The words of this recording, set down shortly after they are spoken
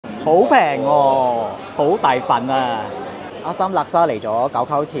好平喎，好大份啊！Asam Laksa 嚟咗9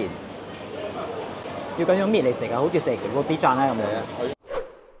溝錢，要咁樣搣嚟食啊，好似食個 B 站咧咁樣。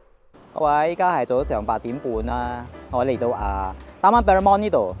各位，依家係早上8點半啦，我嚟到Taman Paramount 呢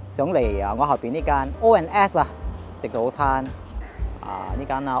度，想嚟我後邊呢間 O&S 食早餐。呢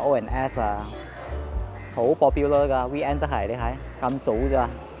間O&S 好popular㗎 ，weekend 真係你睇咁早咋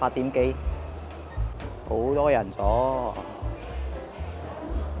，8點幾，好多人咗。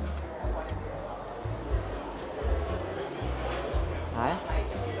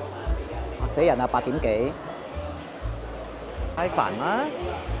嚇死人啊！8點幾，開飯啦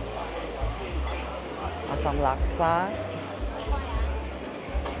，Asam Laksa。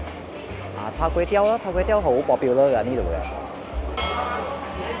炒粿條啦，炒粿條好popular㗎呢度嘅。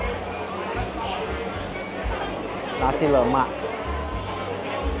nasi lemak，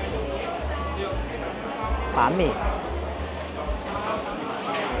 板麵，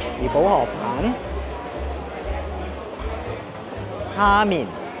怡寶河粉，蝦麵，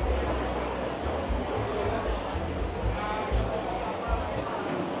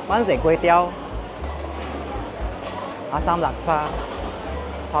灣城粿條，Asam Laksa，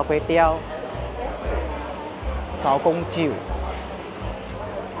 炒粿條，炒公椒，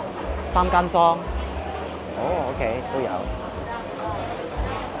三間莊。哦 ，OK 都有。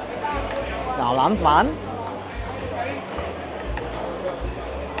牛腩飯、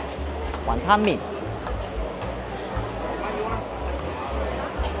雲吞麵、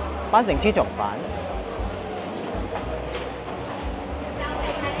灣城豬腸粉、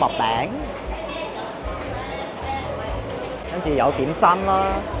麥餅，跟住有點心啦，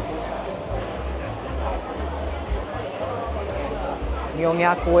牛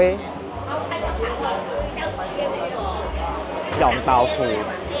鴨粿。羊豆腐，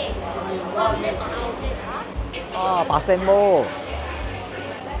白色毛，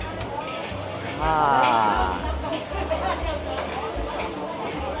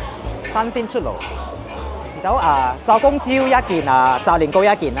新鮮出爐。時到炸公椒一件炸年糕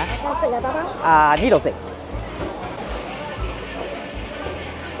一件啦。食就得啦。呢度食。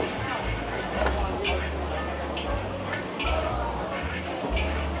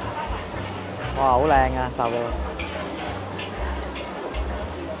哇，好靚啊，炸到！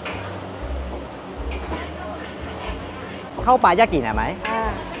溝8一件係咪？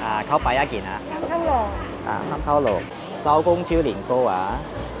溝8一件3溝羅。3溝羅，炸公椒年糕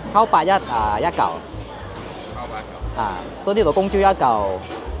溝8一嚿。溝8嚿。所以呢度公椒一嚿，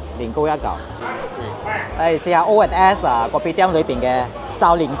年糕一嚿。試下 O&S kopitiam裏邊嘅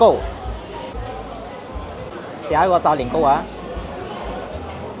炸年糕，試下一個炸年糕啊！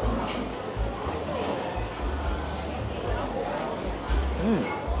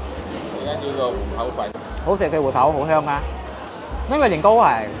而家叫做芋頭粉，好食嘅芋頭，好香啊！呢個年糕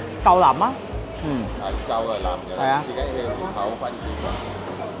係豆南啊，係豆係南嘅，係啊。而家叫芋頭番薯粉，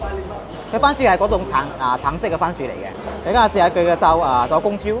佢番薯係嗰種橙色嘅番薯嚟嘅。你而家試下佢嘅炸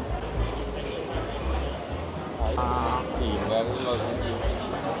公椒，甜嘅呢個公椒，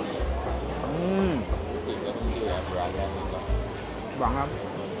甜嘅公椒係軟嘅呢個，橫啊！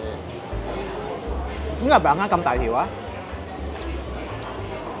點解橫啊咁大條啊？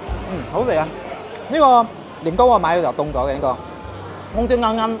好食啊！呢個年糕我買嘅時候凍咗嘅呢個，公椒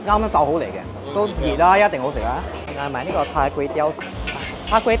啱就好嚟嘅，都熱啦，一定好食啊！嗌埋呢個炒粿條，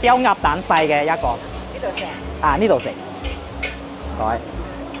炒粿條鴨蛋細嘅一個。呢度食？呢度食。唔該。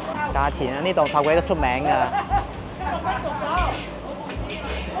價錢啊，呢度炒粿都出名㗎。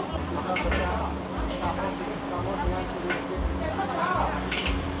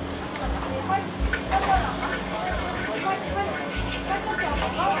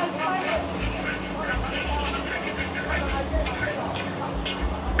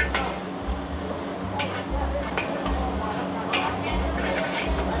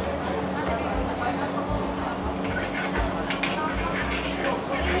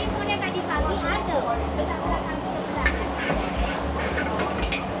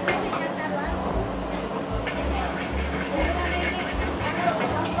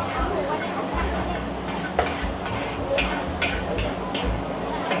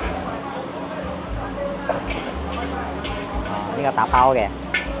呢個打包嘅，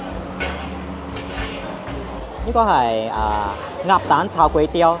呢個係鴨蛋炒粿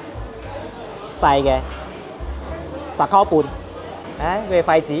條，細嘅10溝半。佢嘅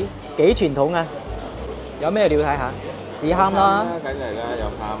筷子幾傳統啊！有咩料睇下？試蝦啦，梗係啦，有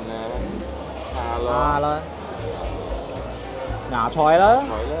蝦啦，蝦啦，芽菜啦，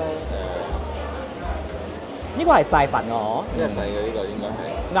呢個係細份嘅嗬。呢個細嘅呢個應該係。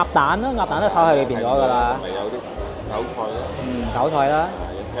鴨蛋啦，鴨蛋都炒喺裏邊咗㗎啦。咪有啲韭菜啦。韭菜啦。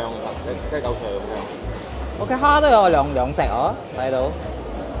一香，雞狗腸香。我嘅蝦都有兩隻哦，睇到。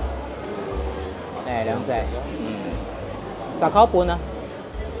誒兩隻，10扣半啊。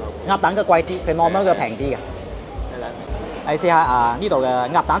鴨蛋嘅貴啲，佢 normal 嘅平啲嘅。嚟試下啊呢度嘅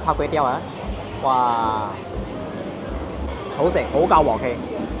鴨蛋炒粿條啊！哇，好食，好夠鑊氣。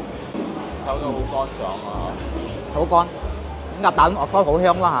炒到好乾爽啊！好乾，鴨蛋我收好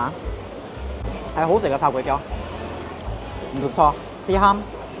香啦嚇，係好食嘅炒粿條，唔錯，試蝦，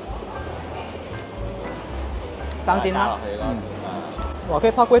生鮮啦。哇！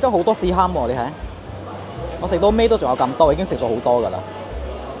佢炒粿條好多試蝦喎，你睇，我食到尾都仲有咁多，已經食咗好多㗎啦，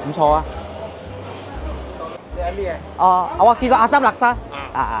唔錯啊！你係咩？我叫做阿三辣沙。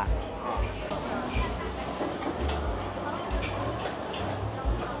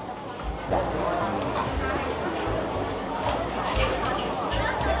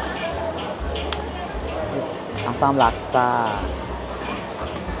Asam Laksa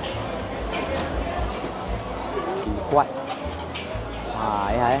魚骨，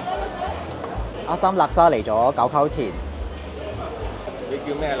你睇Asam Laksa嚟咗9扣錢。你叫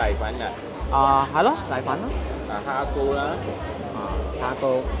咩例粉啊？係咯，例粉咯。蝦膏啦。蝦膏。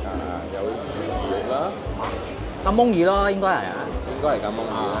有魚肉啦。金芒魚咯，應該係啊。應該係金芒魚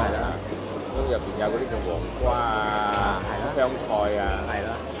啦，係啦。咁入邊有嗰啲叫黃瓜啊，香菜啊，係啦。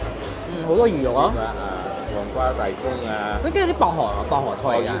好多魚肉啊。黃瓜、大葱啊，跟住啲薄荷菜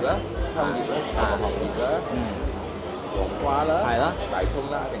㗎，啦，香葉啦，荷葉啦，黃瓜啦，係啦，大葱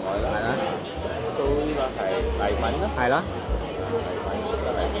啦，另外啦，係啦，都呢個係例粉啦，係啦，例粉都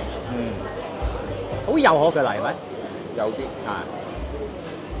係，好幼可嘅例粉，有啲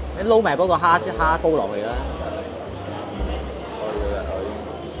你撈埋嗰個蝦膏落去啦。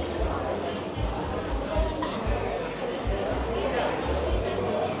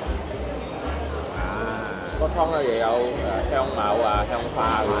個湯咧又有香茅啊、香花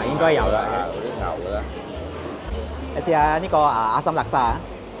嗰啲，應該有啦，嗰啲牛嘅啦。你試下呢個阿三辣沙，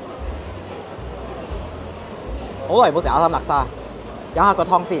好耐冇食阿三辣沙，飲下個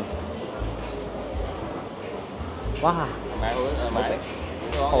湯先。哇！係咪好食？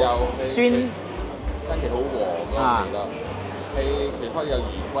又酸，跟住好黃嘅味道。佢開有魚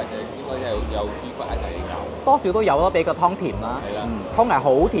骨嘅，應該有豬骨一齊咬。多少都有咯，比個湯甜啦。係啦，湯係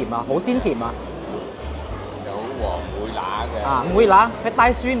好甜啊，好鮮甜啊。唔會乸嘅。唔會乸，佢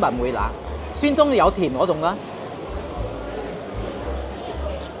帶酸咪唔會乸，酸中有甜嗰種啦。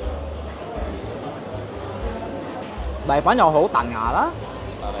例粉又好彈牙啦。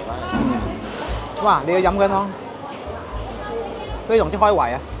例粉。哇！你要飲嘅湯，佢用啲開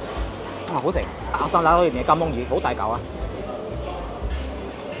胃啊，好食。阿三辣裏面嘅金芒魚好大嚿啊。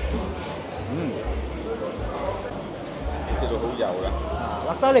食到好油啦。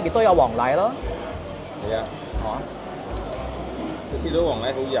辣沙裏邊都有黃梨咯。係啊。你切到黃梨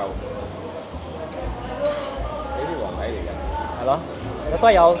好幼，呢啲黃梨嚟嘅。係咯，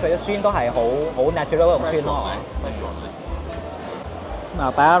所以有佢嘅酸都係好 natural 嗰種酸咯。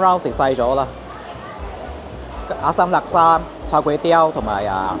第一 round 食細咗啦。阿三辣沙、炒粿條同埋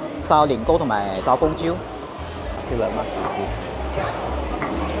炸年糕同埋炸公椒。nasi lemak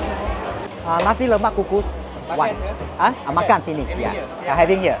kukus。nasi lemak kukus。One. Makan sini. Yeah,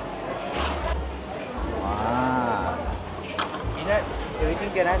 having here.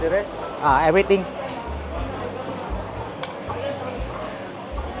 Everything can I do it? Everything.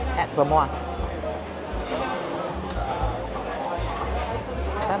 Add semua.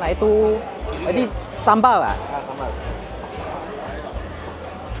 Sana itu ini sambal ah. Sambal.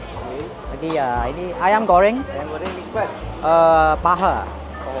 Lagi ini ayam goreng. Ayam goreng mix part. Paha.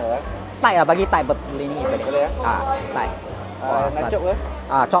 Tay bagi tay ini. Boleh ya? Tay. Nak chop ke?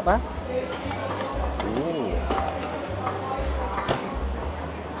 Chop ah.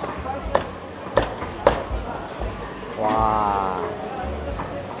 Wah.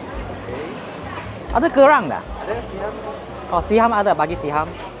 Ada kerang dah? Ada siham. Oh, siham ada, bagi siham.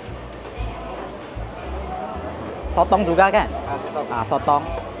 Sotong juga kan? Sotong. Sotong.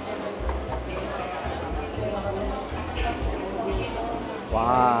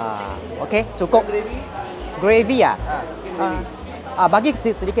 Wah. Okey, cukup. Gravy ya? Bagi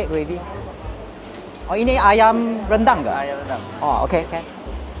sedikit gravy. Oh, ini ayam rendang ke? Ayam rendang. Oh, okey, okey.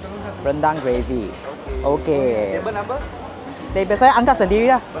 Rendang gravy. Okey. Table number? Table saya angkat sendiri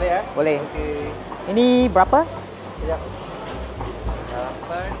dah. Boleh ya? Boleh. Okay. Ini berapa? Sekejap.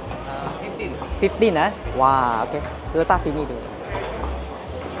 15 Wah, okey. Letak sini dulu.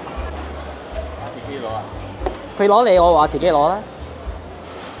 自己攞啊？佢攞你，我話自己攞啦。呢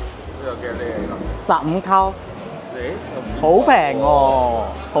個嘅你15扣。你？好平喎，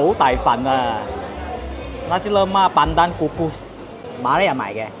好大份啊！nasi lemak pandan kukus。馬呢日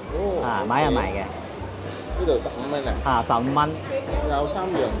賣嘅，哦，啊馬日賣嘅，呢度15蚊啊， 15蚊，有3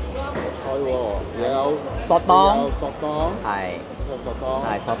樣菜喎，有索當，有索當，係有索當，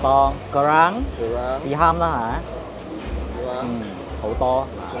係索當，kerang，係啦，試蝦啦係嘛，好多，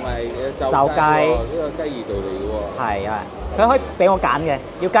同埋就就雞雞喎，呢個雞耳道嚟嘅喎，係啊，佢可以俾我揀嘅，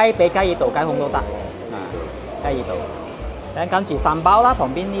要雞俾雞耳道、雞胸都得，雞耳道。跟住腎包啦，旁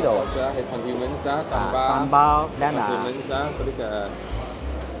邊呢度。係 condiments 啦，腎包 condiments 啦，嗰啲嘅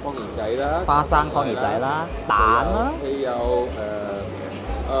湯圓仔啦，花生湯圓仔啦，蛋啦，佢有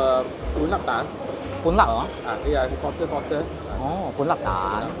半粒蛋，半粒啊？啊，佢有quarter，哦，半粒蛋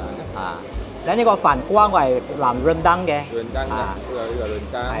啊。咁呢個飯瓜我係藍潤燈嘅，潤燈嘅，呢個潤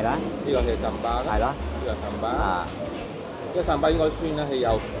燈，係啦，呢個係腎包啦，係啦，呢個腎包，啊，呢個腎包應該酸啦，係有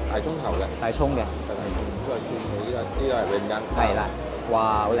大葱頭嘅，大葱嘅，呢個酸嘅，呢個係潤燈，係啦，哇，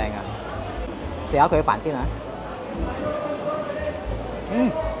好靚啊！食下佢嘅飯先啊，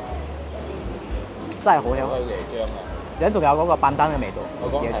真係好香。有椰漿啊！咁仲有嗰個笨蛋嘅味道，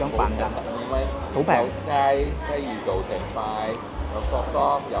椰漿笨蛋， 15蚊，好平，有雞耳道成塊，有索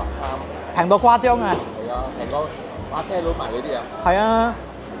當，有蝦，平到誇張啊！係啊，平過馬車佬賣嗰啲啊！係啊，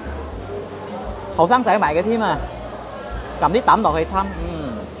後生仔買嘅添啊，撳啲蛋落去參，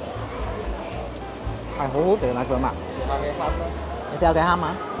係好好食嘅奶水嘛。食下嘅蝦啦，你試下佢蝦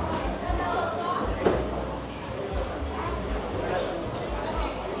啊！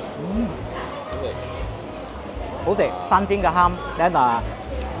好食，新鮮嘅蝦，咧嗱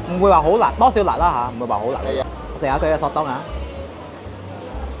唔會話好辣，多少辣啦嚇，唔會話好辣。我食下佢嘅索當啊！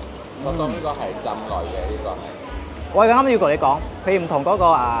索當呢個係浸來嘅，呢個係。我啱啱要同你講，佢唔同嗰個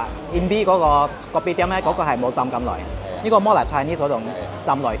ENG 嗰個kopitiam咧，嗰個係冇浸咁耐。呢個摩拿Chinese嗰種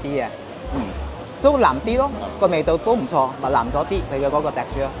浸耐啲嘅，都腍啲咯，個味道都唔錯，咪腍咗啲佢嘅嗰個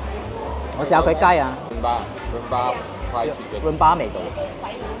texture。我試下佢雞啊，潤巴味道，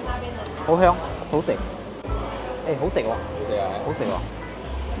好香，好食。誒好食喎，好食喎，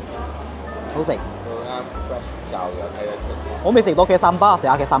好食。啱 fresh 就又睇得出。我未食到嘅三巴，食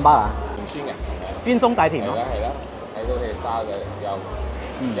下嘅三巴啊。唔酸嘅，酸中帶甜咯。係啦，睇到佢沙嘅，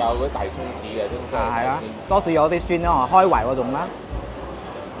有嗰啲大葱子嘅，都係啦，多數有啲酸咯，開胃嗰種啦。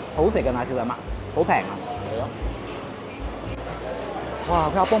好食嘅奶小細麥，好平啊。係咯。哇！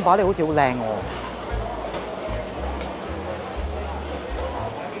佢阿邦把啲好似好靚喎。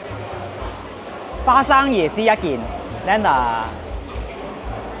花生椰絲一件 ，then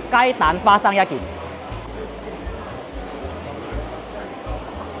雞蛋花生一件。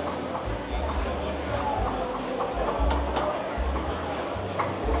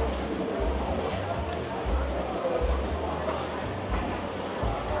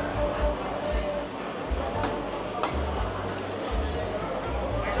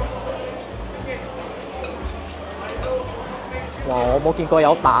哇！我冇見過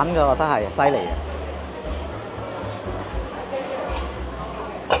有蛋㗎，真係犀利啊！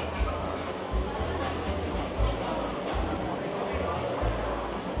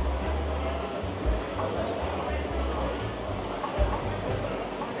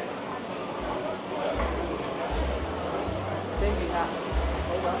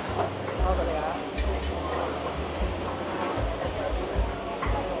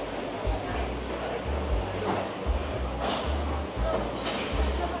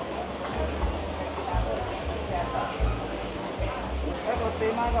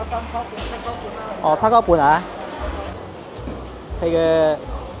哦，7個半啊！佢嘅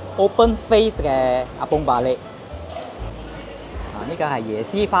open face 嘅Apom Balik啊，呢個係椰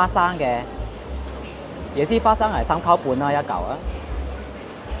絲花生嘅，椰絲花生係3嚿半啦一嚿啊！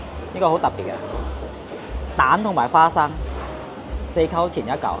呢個好特別嘅，蛋同埋花生4嚿錢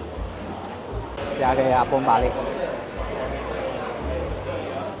一嚿，試下佢嘅Apom Balik，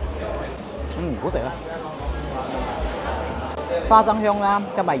好食啊！花生香啦，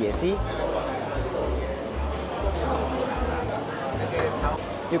加埋椰絲。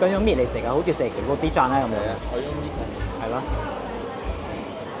要咁樣搣嚟食啊，好似食個 B 站咧咁樣。我用搣嘅。係咯。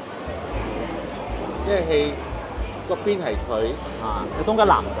因為係個邊係脆。啊！佢中間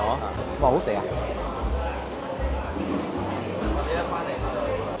腍咗。哇！好食啊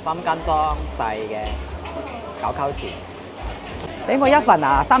！3間裝細嘅9嚿錢。俾我一份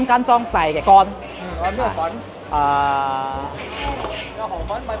啊！3間裝細嘅乾。揾咩粉？有河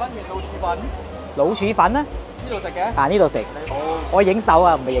粉、米粉圓、老鼠粉。老鼠粉啊？呢度食嘅？啊呢度食。好。我影手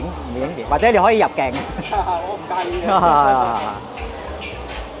啊，唔係影片，或者你可以入鏡。我唔介意嘅。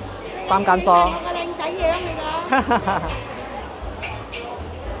3間裝。個靚仔樣嚟㗎。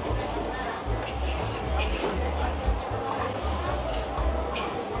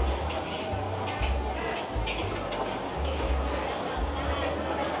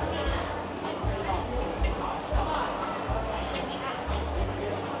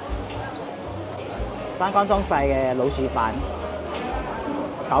三間莊細嘅老鼠飯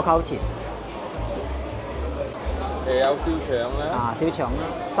，9溝錢。有燒腸啦。啊，燒腸啦，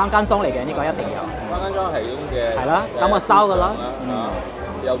三間莊嚟嘅呢個一定有。三間莊係咁嘅。係啦，咁我收噶啦。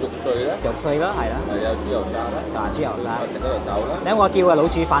有肉碎啦。肉碎啦，係啦。有豬油渣啦。豬油渣。食嗰度豆啦。咧我叫嘅老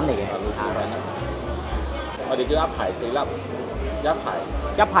煮飯嚟嘅。我哋叫一排4粒，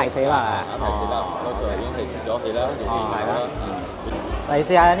一排4粒啊。一排4粒，嗰度已經係切咗佢啦，條片埋啦。嚟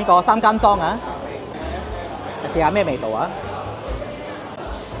試下呢個三間莊啊！試下咩味道啊？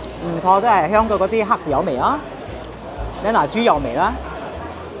唔錯，真係香嘅嗰啲黑豉油味啊！你嗱豬油味啦，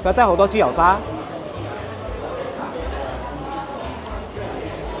佢真係好多豬油渣。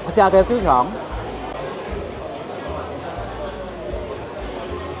我試下佢嘅燒腸，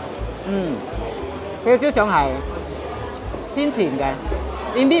佢嘅燒腸係偏甜嘅。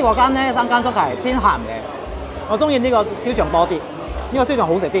邊邊嗰間咧三間粥係偏鹹嘅，我中意呢個燒腸多啲，呢個燒腸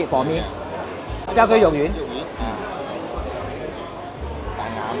好食啲，旁邊有佢肉丸。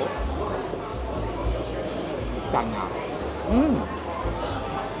彈牙，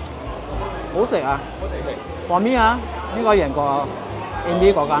好食啊！旁邊啊，呢個贏過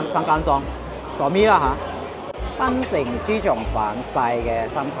MB 嗰間三間莊，旁邊啦嚇。檳城豬腸飯細嘅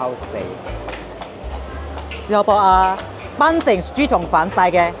3溝4，試下噃啊！檳城豬腸飯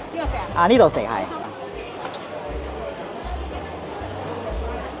細嘅，啊呢度食係。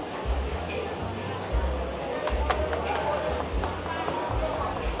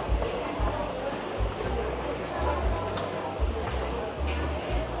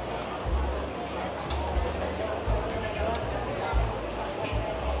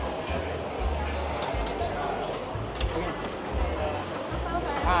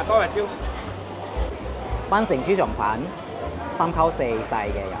多辣椒。檳城豬腸飯3溝4細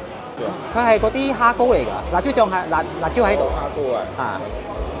嘅有，佢係嗰啲蝦膏嚟㗎，辣椒醬係辣椒喺度。蝦膏啊！啊，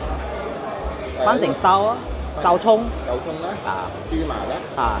檳城 style 啊，就葱啦，豬麻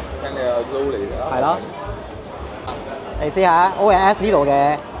啦，跟住又撈嚟啦。係咯，嚟試下 O&S 呢度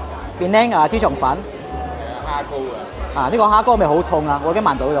嘅便拎啊豬腸粉。蝦膏啊！呢個蝦膏味好重啊，我已經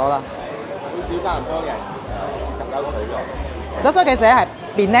聞到咗啦。好少加人幫人接19腿咗。咁所以佢寫係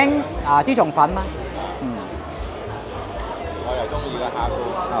便拎啊豬腸粉嘛。我又中意嘅蝦膏。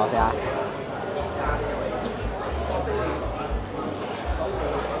我試下。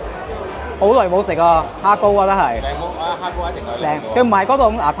好耐冇食啊，蝦膏啊真係。靚屋啊，蝦膏一定係靚，佢唔係嗰種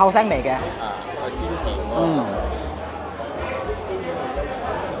臭腥味嘅。係鮮甜喎。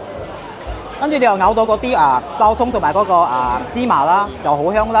跟住你又咬到嗰啲包葱同埋嗰個芝麻啦，就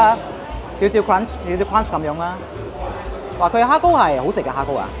好香啦，少少 crunch 咁樣啦。哇！佢蝦膏係好食嘅蝦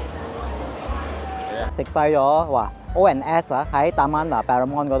膏啊！食晒咗，哇 O&S 啊，喺Taman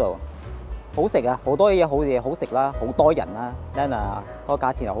Paramount 嗰度，好食啊，好多嘢好食啦，好多人啦，個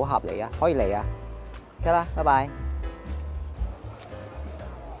價錢又好合理啊，可以嚟啊。OK 啦，拜拜。